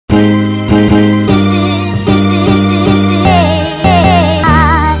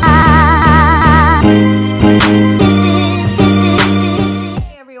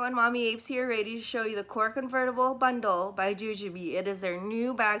the Core Convertible Bundle by JuJuBe. It is their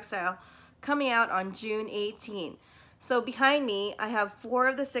new bag style coming out on June 18. So behind me, I have 4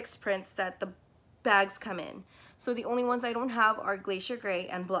 of the 6 prints that the bags come in. So the only ones I don't have are Glacier Gray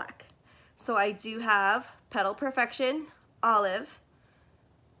and Black. So I do have Petal Perfection, Olive,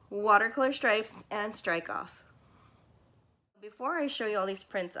 Watercolor Stripes, and Strike Off. Before I show you all these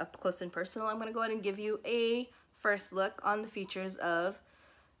prints up close and personal, I'm going to go ahead and give you a first look on the features of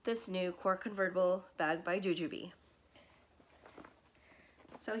this new Core Convertible bag by JuJuBe.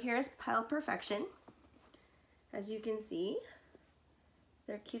 So here's Petal Perfection. As you can see,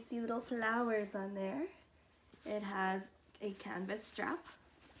 there are cutesy little flowers on there. It has a canvas strap,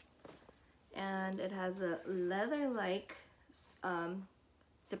 and it has a leather-like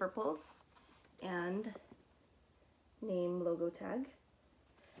zipper pulls and name logo tag.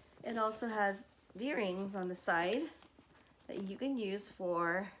 It also has D-rings on the side that you can use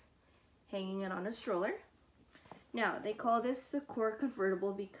for hanging it on a stroller. Now, they call this a Core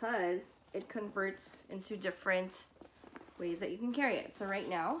Convertible because it converts into different ways that you can carry it. So right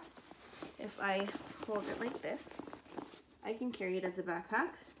now, if I hold it like this, I can carry it as a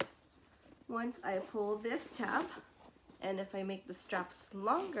backpack. Once I pull this tab, and if I make the straps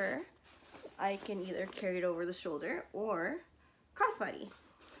longer, I can either carry it over the shoulder or crossbody.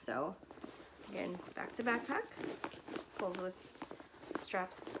 So again, back to backpack, just pull those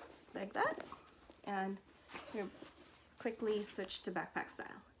straps like that, and you quickly switch to backpack style.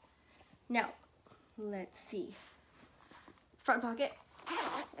 Now, let's see. Front pocket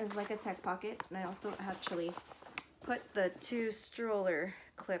is like a tech pocket, and I also actually put the 2 stroller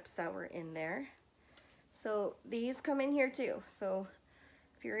clips that were in there. So these come in here too. So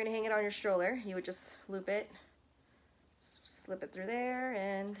if you're gonna hang it on your stroller, you would just loop it, slip it through there,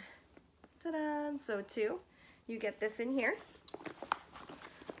 and ta-da! So 2, you get this in here.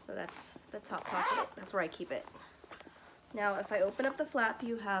 So that's the top pocket. That's where I keep it. Now, if I open up the flap,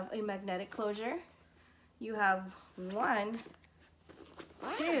 you have a magnetic closure. You have 1,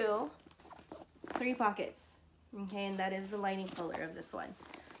 2, 3 pockets. Okay, and that is the lining color of this one.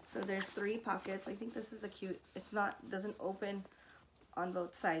 So there's 3 pockets. I think this is the cute. It's not, doesn't open on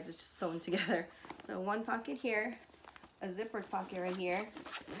both sides. It's just sewn together. So 1 pocket here, a zippered pocket right here,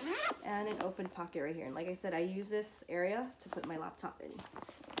 and an open pocket right here. And like I said, I use this area to put my laptop in.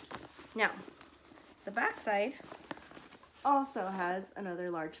 Now, the back side also has another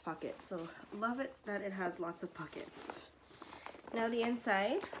large pocket. So love it that it has lots of pockets. Now the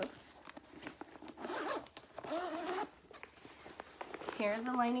inside, oops. Here's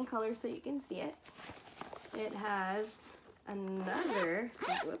the lining color so you can see it. It has another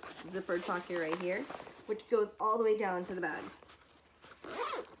zippered pocket right here, which goes all the way down to the bag.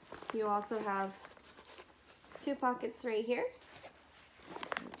 You also have 2 pockets right here.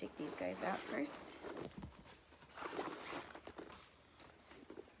 Let me take these guys out first.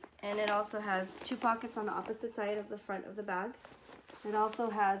 And it also has 2 pockets on the opposite side of the front of the bag. It also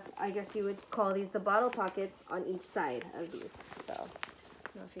has, I guess you would call these the bottle pockets on each side of these. So, I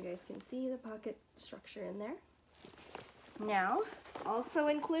don't know if you guys can see the pocket structure in there. Now, also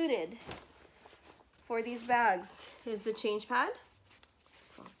included for these bags is the change pad.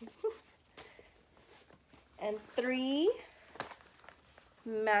 And 3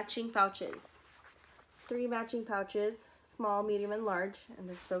 matching pouches. 3 matching pouches, small, medium, and large, and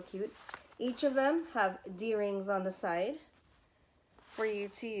they're so cute. Each of them have D-rings on the side for you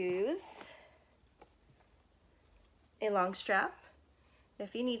to use a long strap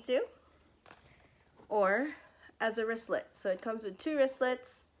if you need to, or as a wristlet. So it comes with 2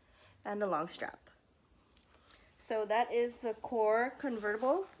 wristlets and a long strap. So that is the Core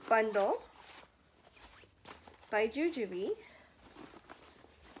Convertible Bundle by JuJuBe.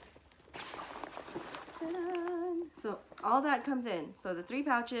 Ta-da! So all that comes in. So the 3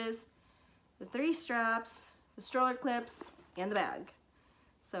 pouches, the 3 straps, the stroller clips, and the bag.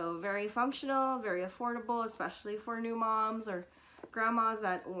 So very functional, very affordable, especially for new moms or grandmas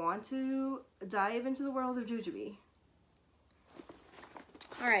that want to dive into the world of JuJuBe.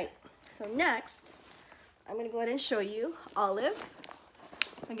 All right, so next, I'm gonna go ahead and show you Olive.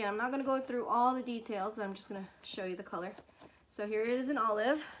 Again, I'm not gonna go through all the details, I'm just gonna show you the color. So here it is in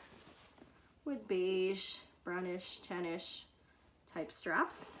Olive with beige, brownish, tannish type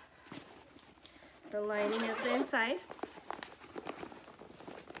straps. The lining of the inside.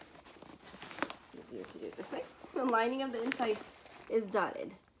 Easier to do it this way. The lining of the inside is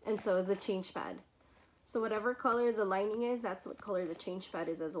dotted, and so is the change pad. So whatever color the lining is, that's what color the change pad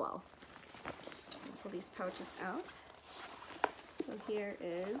is as well. Pull these pouches out. So here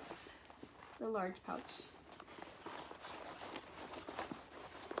is the large pouch.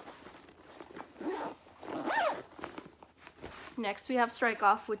 Next we have Strike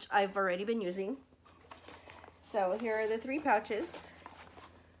Off, which I've already been using. So here are the 3 pouches.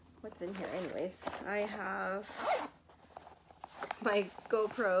 What's in here anyways? I have my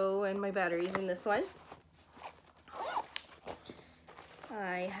GoPro and my batteries in this one.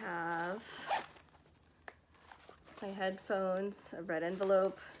 I have my headphones, a red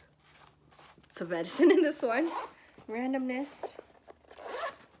envelope, some medicine in this one, randomness.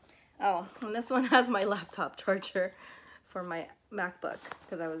 Oh, and this one has my laptop charger for my MacBook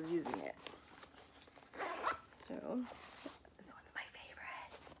because I was using it. So this one's my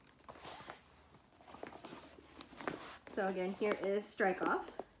favorite. So again, here is Strike Off,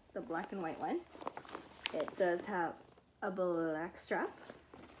 the black and white one. It does have a black strap.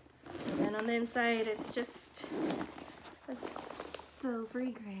 And on the inside, it's just a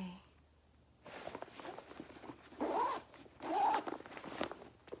silvery gray.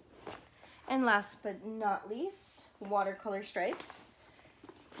 And last but not least, watercolor stripes.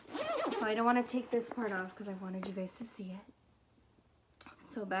 So I don't want to take this part off because I wanted you guys to see it.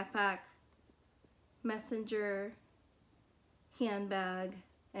 So backpack, messenger, handbag,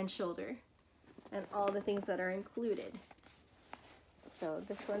 and shoulder, and all the things that are included. So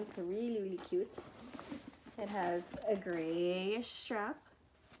this one's really, really cute. It has a grayish strap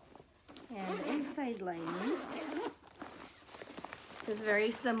and inside lining is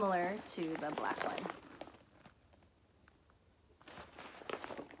very similar to the black one.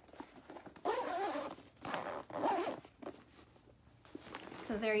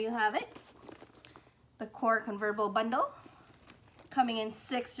 So there you have it. The core convertible bundle coming in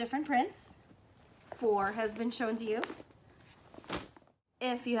 6 different prints. 4 has been shown to you.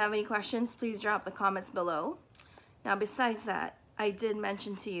 If you have any questions, please drop the comments below. Now besides that, I did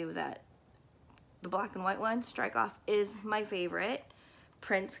mention to you that the black and white one, Strike Off, is my favorite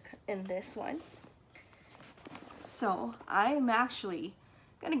print in this one. So I'm actually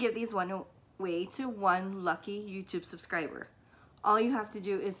gonna give these one away to 1 lucky YouTube subscriber. All you have to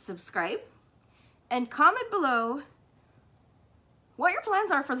do is subscribe and comment below what your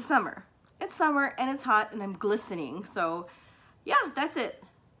plans are for the summer. It's summer and it's hot and I'm glistening, so yeah, that's it.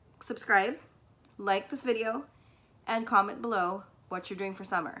 Subscribe, like this video, and comment below what you're doing for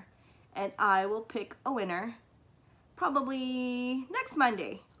summer. And I will pick a winner probably next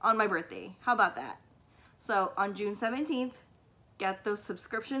Monday on my birthday. How about that? So on June 17th, get those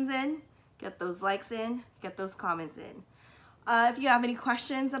subscriptions in, get those likes in, get those comments in. If you have any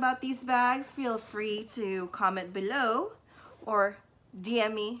questions about these bags, feel free to comment below or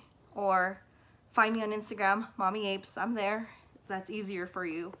DM me or find me on Instagram, Mommy Apes. I'm there. That's easier for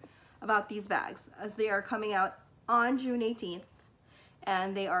you about these bags, as they are coming out on June 18th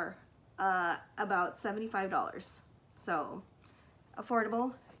and they are about $75. So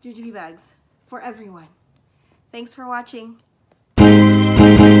affordable JuJuBe bags for everyone. Thanks for watching.